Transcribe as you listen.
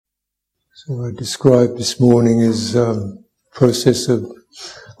So what I described this morning is a process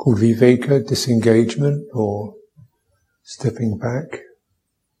called viveka, disengagement, or stepping back,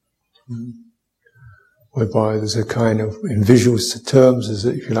 whereby there's a kind of, in visual terms,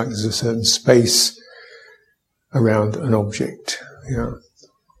 if you like, there's a certain space around an object, a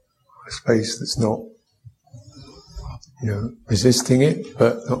space that's not, resisting it,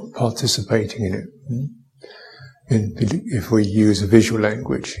 but not participating in it. If we use a visual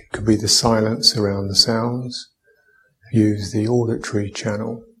language, it could be the silence around the sounds, use the auditory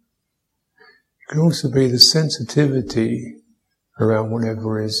channel. It can also be the sensitivity around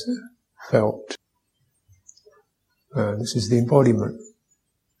whatever is felt. This is the embodiment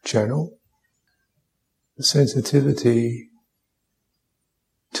channel. The sensitivity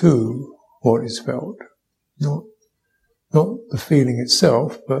to what is felt. Not the feeling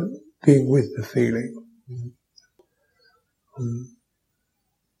itself, but being with the feeling.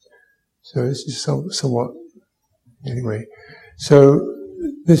 So this is somewhat, anyway. So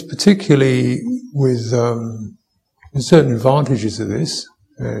this particularly with certain advantages of this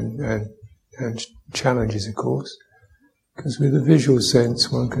and challenges, of course, because with a visual sense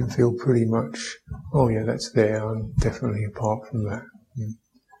one can feel pretty much, oh yeah, that's there, I'm definitely apart from that.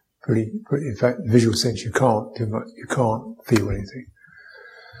 Pretty, in fact, visual sense you can't do much, you can't feel anything.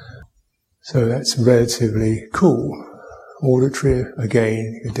 So that's relatively cool. Auditory,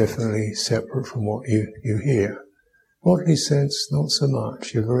 again, you're definitely separate from what you hear. Bodily sense, not so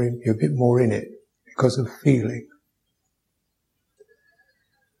much. You're a bit more in it because of feeling.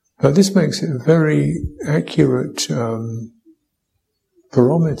 But this makes it a very accurate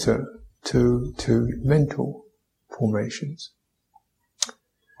barometer to mental formations.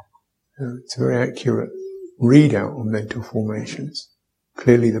 It's a very accurate readout on mental formations.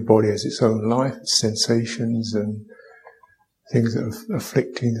 Clearly the body has its own life, its sensations and things that are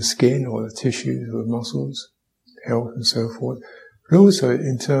afflicting the skin or the tissues or the muscles, health and so forth. But also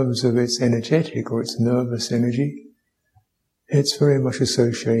in terms of its energetic or its nervous energy, it's very much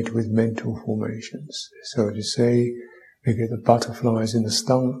associated with mental formations. So to say, we get the butterflies in the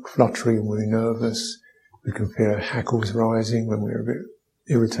stomach fluttering when we're nervous, we can feel our hackles rising when we're a bit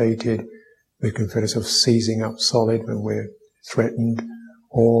irritated, we can feel ourselves seizing up solid when we're threatened,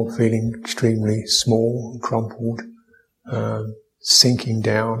 or feeling extremely small and crumpled, sinking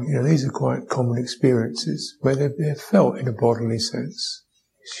down. These are quite common experiences where they're felt in a bodily sense.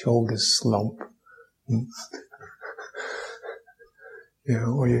 Shoulders slump,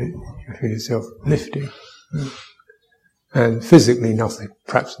 or you feel yourself lifting. And physically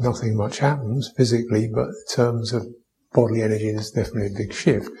perhaps nothing much happens physically, but in terms of bodily energy there's definitely a big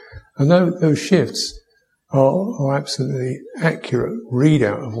shift. And those shifts are absolutely accurate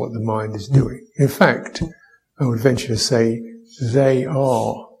readout of what the mind is doing. In fact, I would venture to say they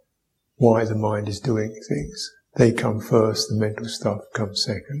are why the mind is doing things. They come first, the mental stuff comes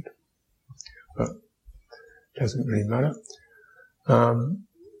second. But it doesn't really matter.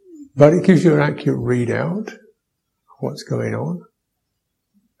 But it gives you an accurate readout of what's going on.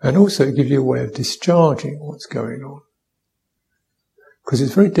 And also it gives you a way of discharging what's going on. Because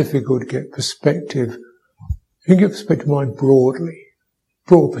it's very difficult to get perspective. You can get perspective of mind broadly.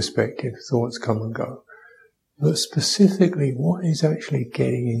 Broad perspective, thoughts come and go. But specifically, what is actually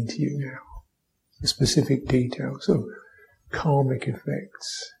getting into you now? The specific details of karmic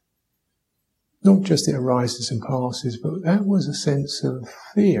effects. Not just it arises and passes, but that was a sense of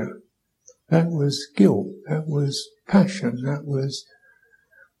fear. That was guilt. That was passion. That was,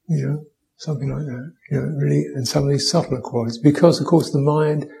 something like that. Really, and some of these subtler qualities. Because, of course, the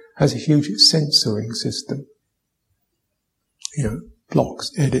mind has a huge censoring system.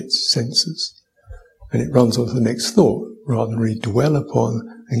 Blocks, edits, censors. And it runs on to the next thought, rather than really dwell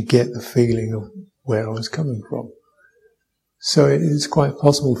upon and get the feeling of where I was coming from. So it is quite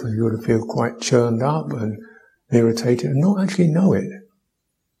possible for you to feel quite churned up and irritated and not actually know it.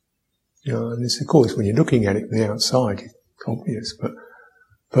 And this, of course, when you're looking at it from the outside, it's obvious, but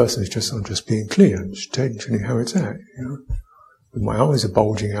the person is just, I'm just being clear, I'm just telling how it's at, With my eyes are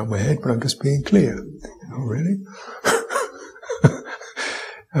bulging out my head, but I'm just being clear. Oh, really?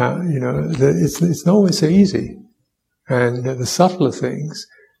 It's not always so easy. And the subtler things,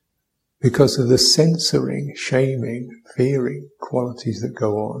 because of the censoring, shaming, fearing qualities that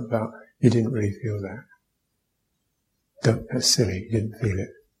go on about, you didn't really feel that. That's silly, you didn't feel it.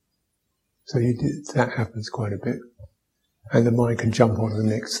 So that happens quite a bit. And the mind can jump on to the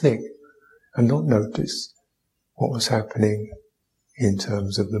next thing and not notice what was happening in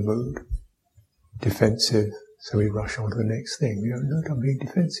terms of the mood. Defensive, so we rush on to the next thing. No, I'm being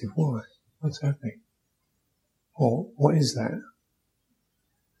defensive. Why? What's happening? Or what is that?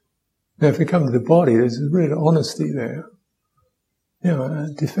 Now if we come to the body, there's a real honesty there.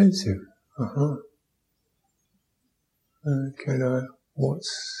 Defensive. Okay,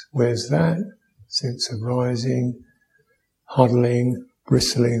 where's that? Sense of rising, huddling,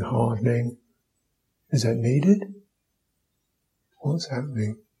 bristling, hardening. Is that needed? What's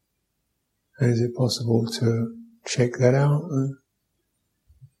happening? And is it possible to check that out and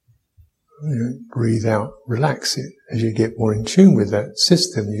breathe out, relax it? As you get more in tune with that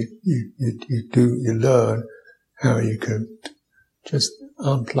system, you learn how you can just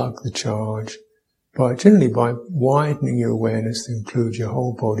unplug the charge generally by widening your awareness to include your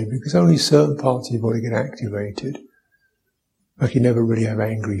whole body, because only certain parts of your body get activated. Like you never really have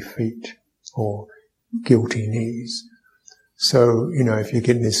angry feet or guilty knees. So, if you're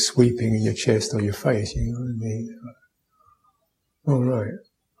getting this sweeping in your chest or your face, alright.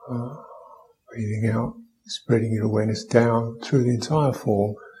 Breathing out, spreading your awareness down through the entire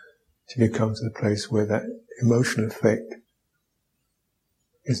form till you come to the place where that emotional effect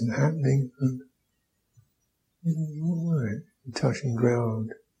isn't happening. Alright, touching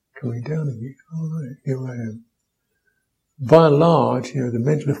ground, coming down again. Alright, here I am. By and large, the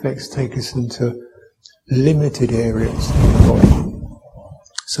mental effects take us into limited areas of the body.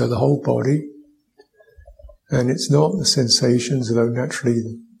 So the whole body, and it's not the sensations, although naturally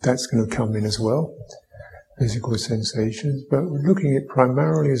that's going to come in as well, physical sensations, but we're looking at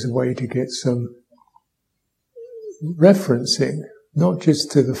primarily as a way to get some referencing, not just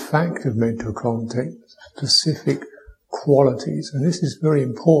to the fact of mental content, specific qualities. And this is very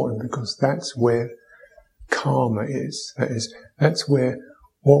important because that's where karma is. That's where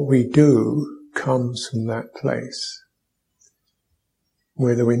what we do comes from that place,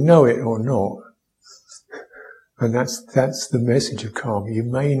 whether we know it or not. And that's the message of karma. You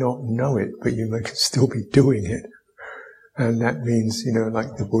may not know it, but you may still be doing it. And that means,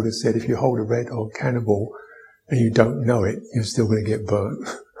 like the Buddha said, if you hold a red hot cannonball and you don't know it, you're still going to get burnt.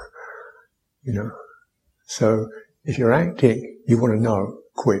 So if you're acting, you want to know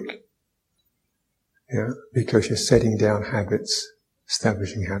quick. Because you're setting down habits,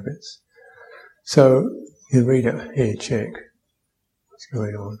 establishing habits. So you read it, here, check. What's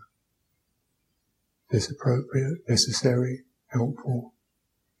going on? Is this appropriate, necessary, helpful?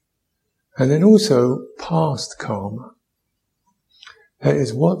 And then also past karma. That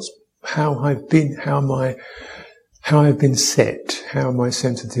is how I've been set, how my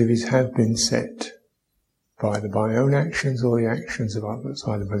sensitivities have been set by my own actions or the actions of others,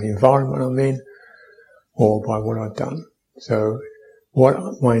 either by the environment I'm in or by what I've done. So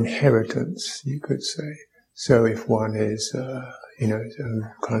my inheritance, you could say. So if one is, kind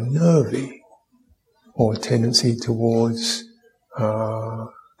of nervy, or a tendency towards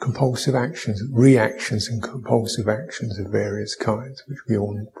compulsive actions, reactions and compulsive actions of various kinds, which we're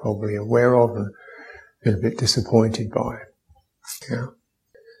all probably aware of and feel a bit disappointed by.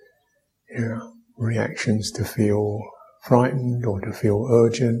 Reactions to feel frightened or to feel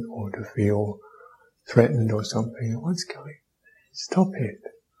urgent or to feel threatened or something. What's going? Stop it.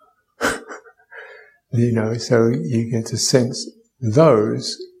 So you get to sense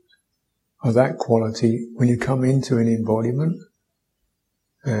those of that quality when you come into an embodiment,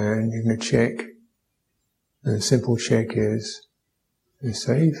 and you're going to check. And the simple check is, you're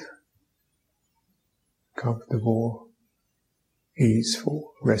safe, comfortable,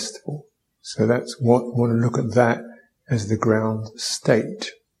 easeful, restful. So that's what we want to look at that as the ground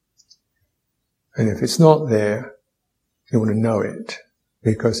state. And if it's not there, you want to know it,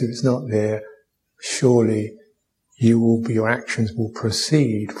 because if it's not there, surely your actions will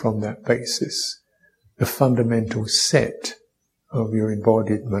proceed from that basis. The fundamental set of your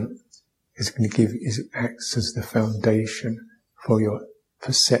embodiment acts as the foundation for your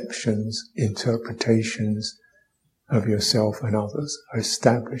perceptions, interpretations of yourself and others are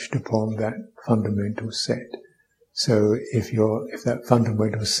established upon that fundamental set. So if that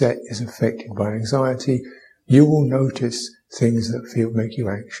fundamental set is affected by anxiety, you will notice things that make you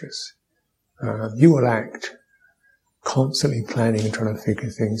anxious. You will act constantly planning and trying to figure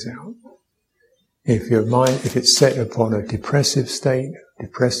things out. If it's set upon a depressive state,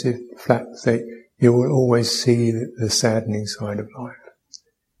 flat state, you will always see the saddening side of life.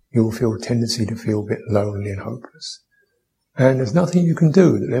 You will feel a tendency to feel a bit lonely and hopeless. And there's nothing you can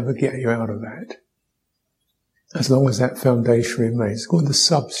do that will ever get you out of that, as long as that foundation remains. It's called the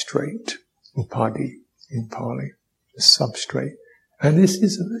substrate, or padi in Pali, the substrate. And this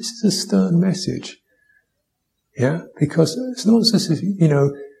is a stern message. Because it's not just,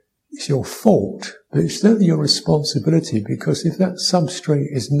 it's your fault, but it's certainly your responsibility, because if that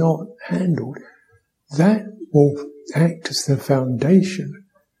substrate is not handled, that will act as the foundation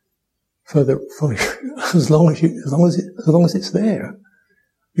for as long as it's there,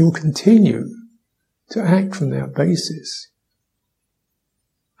 you'll continue to act from that basis.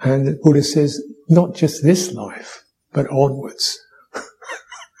 And the Buddha says, not just this life, but onwards.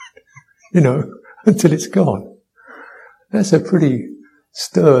 Until it's gone. That's a pretty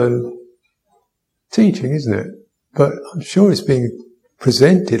stern teaching, isn't it? But I'm sure it's being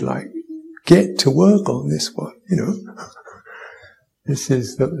presented like, get to work on this one, This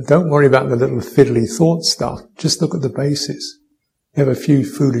is, don't worry about the little fiddly thought stuff. Just look at the basis. You have a few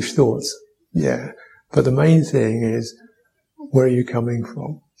foolish thoughts. Yeah. But the main thing is, where are you coming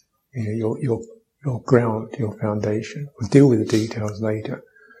from? Your ground, your foundation. We'll deal with the details later.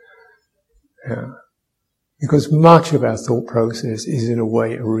 Yeah. Because much of our thought process is in a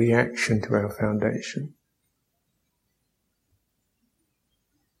way a reaction to our foundation.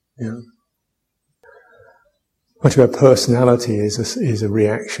 Yeah. Much of our personality is a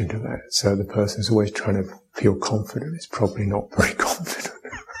reaction to that. So the person's always trying to feel confident. It's probably not very confident.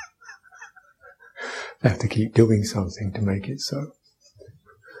 They have to keep doing something to make it so.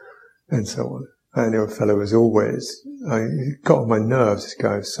 And so on. I knew a fellow was always, he got on my nerves, this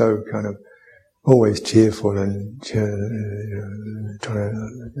guy was so kind of always cheerful and trying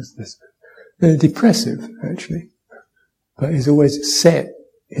to, depressive actually. But he's always set,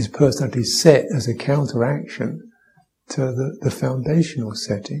 his personality is set as a counteraction to the foundational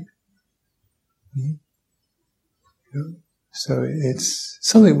setting. So it's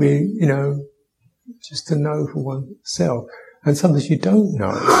something we, just to know for oneself. And sometimes you don't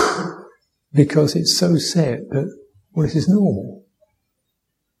know because it's so set that, this is normal.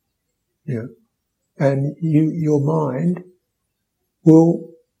 And your mind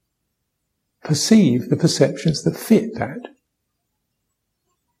will perceive the perceptions that fit that.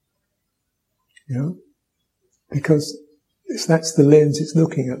 Because that's the lens it's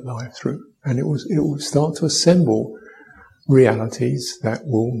looking at life through. And it will start to assemble realities that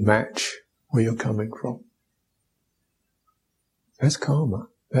will match where you're coming from. That's karma.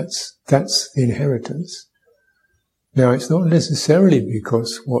 That's the inheritance. Now, it's not necessarily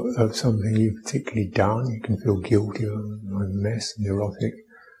because of something you've particularly done. You can feel guilty or a mess, neurotic.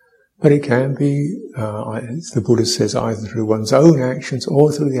 But it can be, as the Buddha says, either through one's own actions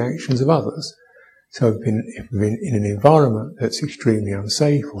or through the actions of others. So if we've been in an environment that's extremely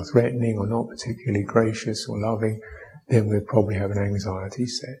unsafe or threatening or not particularly gracious or loving, then we'll probably have an anxiety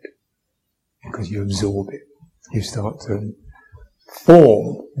set. Because you absorb it. You start to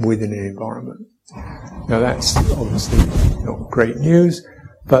form within an environment. Now that's obviously not great news,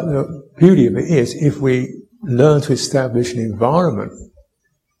 but the beauty of it is if we learn to establish an environment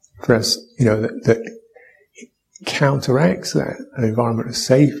for us, that counteracts that, an environment of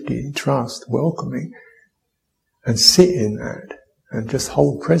safety, trust, welcoming, and sit in that, and just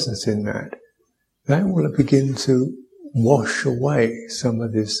hold presence in that, that will begin to wash away some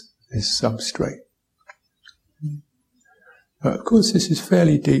of this substrate. But of course this is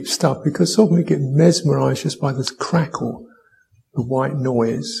fairly deep stuff, because often we get mesmerized just by this crackle, the white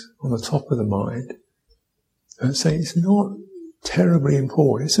noise on the top of the mind, and say it's not terribly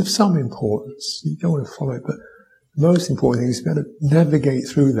important. It's of some importance. You don't want to follow it, but the most important thing is to be able to navigate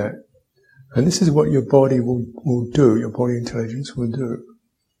through that. And this is what your body will do, your body intelligence will do.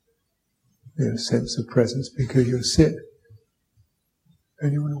 Sense of presence, because you'll sit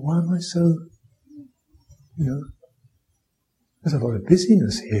and you wonder, why am I so, there's a lot of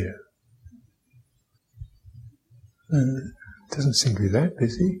busyness here. And it doesn't seem to be that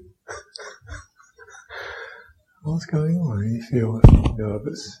busy. What's going on? You feel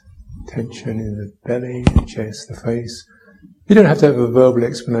nervous, tension in the belly, the chest, the face. You don't have to have a verbal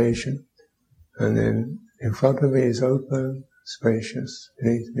explanation. And then in front of me is open, spacious.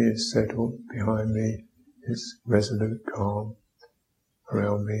 Beneath me is settled. Behind me is resolute, calm.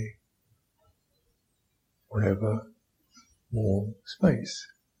 Around me, whatever, warm space.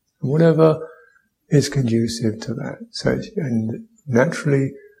 And whatever is conducive to that. So, and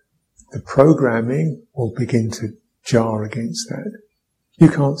naturally, the programming will begin to jar against that. You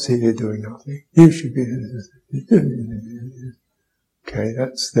can't see they're doing nothing. You should be. Okay,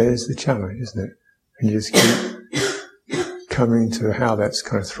 there's the challenge, isn't it? And you just keep coming to how that's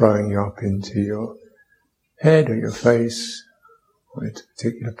kind of throwing you up into your head or your face, or into a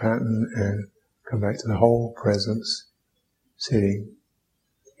particular pattern, and come back to the whole presence, sitting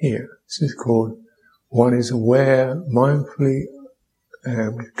here. This is called, one is aware mindfully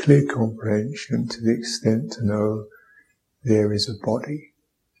and with clear comprehension to the extent to know there is a body.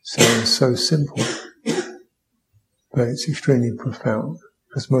 So it's so simple, but it's extremely profound,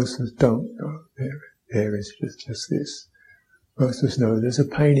 because most of us don't know there is just this. Most of us know there's a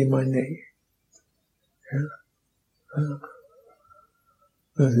pain in my knee. Yeah?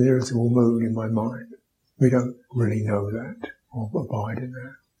 There's an irritable mood in my mind. We don't really know that or abide in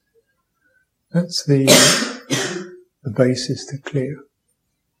that. That's the basis to clear.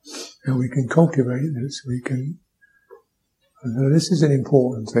 And we can cultivate this. This is an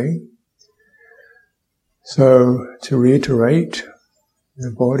important thing. So, to reiterate,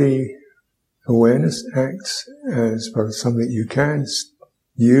 the body awareness acts as both something you can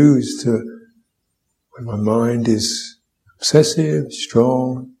use to, when my mind is obsessive,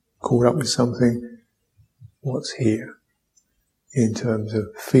 strong, caught up with something, what's here? In terms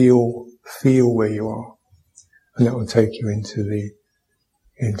of feel where you are. And that will take you into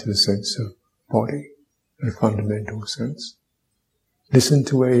the sense of body, in a fundamental sense. Listen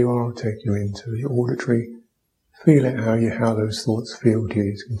to where you are, take you into the auditory. Feel it how those thoughts feel to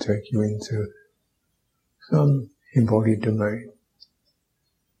you. It can take you into some embodied domain.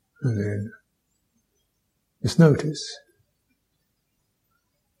 And then just notice.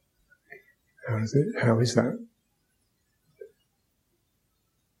 How is that?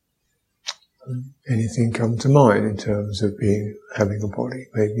 Anything come to mind in terms of having a body?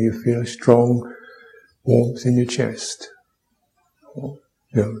 Maybe you feel a strong warmth in your chest, or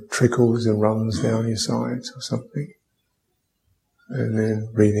trickles and runs down your sides or something. And then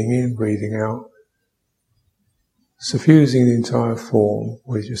breathing in, breathing out, suffusing the entire form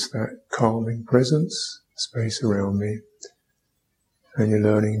with just that calming presence, space around me. And you're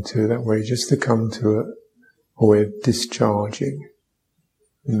learning to, that way, just to come to a way of discharging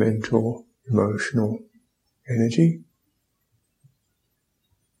mental, emotional energy.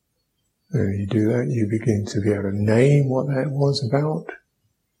 And you do that, you begin to be able to name what that was about.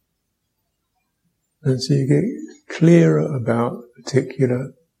 And so you get clearer about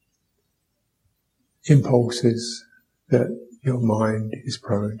particular impulses that your mind is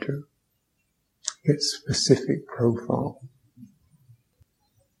prone to. Get specific profile.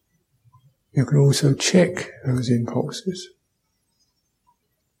 You can also check those impulses.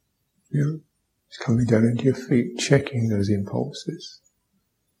 It's coming down into your feet, checking those impulses.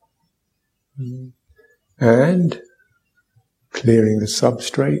 And clearing the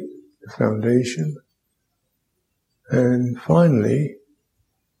substrate, the foundation. And finally,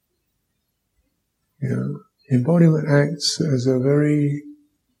 embodiment acts as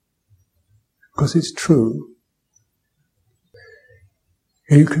because it's true.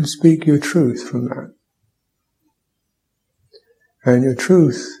 You can speak your truth from that. And your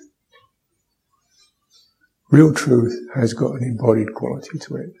truth, real truth, has got an embodied quality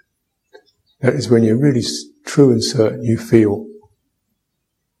to it. That is when you're really true and certain, you feel.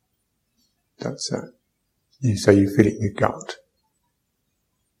 That's that. You say you feel it in your gut.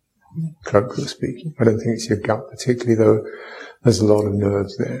 Colloquially speaking. I don't think it's your gut particularly, though there's a lot of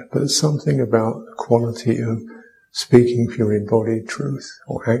nerves there. But there's something about the quality of speaking for your embodied truth,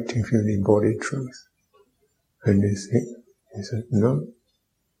 or acting for your embodied truth. And you say, no,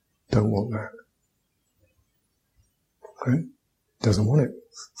 don't want that. Okay? Doesn't want it.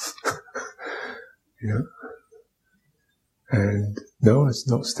 And no, it's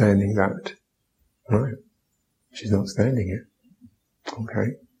not standing that. Right. She's not standing it.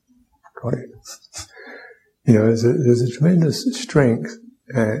 Okay. Got it. There's a tremendous strength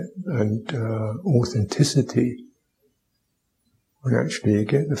and authenticity when actually you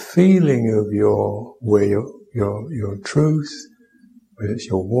get the feeling of your truth, whether it's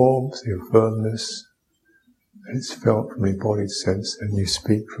your warmth, your firmness, and it's felt from an embodied sense, and you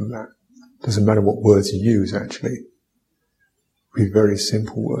speak from that. Doesn't matter what words you use, actually. Be very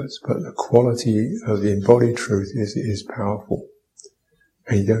simple words, but the quality of the embodied truth is powerful.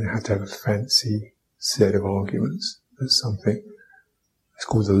 And you don't have to have a fancy set of arguments. There's something, it's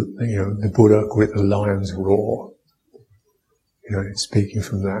called the Buddha called it the lion's roar. It's speaking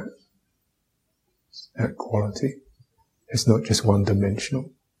from that quality. It's not just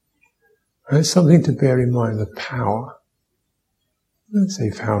one-dimensional. And it's something to bear in mind, the power. I don't say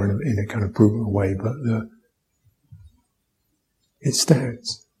power in a kind of brutal way, but it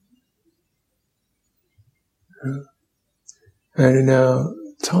stands. And in our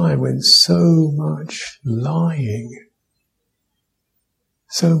time when so much lying,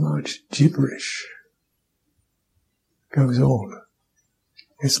 so much gibberish goes on,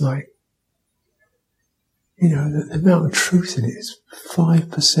 it's like, the amount of truth in it is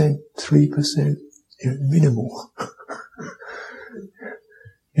 5%, 3%, minimal.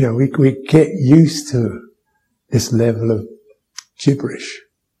 We get used to this level of gibberish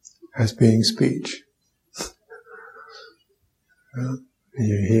as being speech.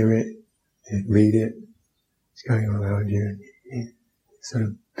 You hear it, you read it, it's going on around you, and It sort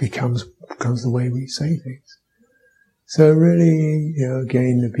of becomes the way we say things. So really,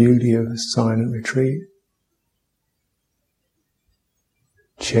 again, the beauty of a silent retreat.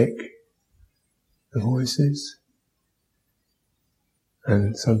 Check the voices.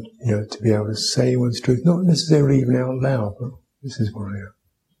 And to be able to say one's truth, not necessarily even out loud, but this is where I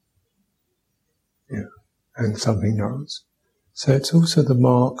am. And something knows. So it's also the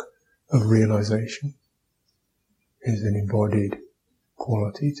mark of realization. There's an embodied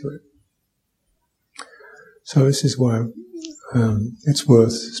quality to it. So this is why it's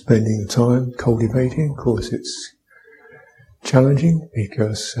worth spending the time cultivating. Of course, it's challenging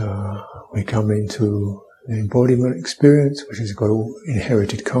because we come into the embodiment experience, which has got all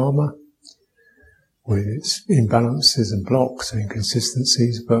inherited karma, with its imbalances and blocks and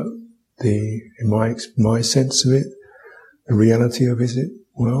inconsistencies. But in my sense of it, the reality of it,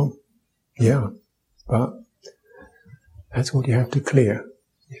 well, yeah, but that's what you have to clear.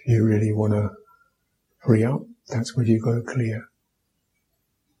 If you really want to free up, that's what you've got to clear.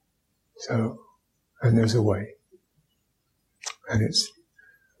 So, and there's a way. And it's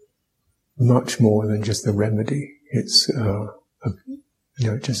much more than just the remedy. It's,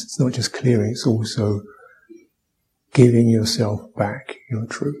 it's not just clearing, it's also giving yourself back your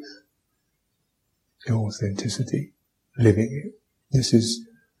truth, your authenticity, living it. This is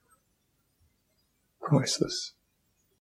priceless.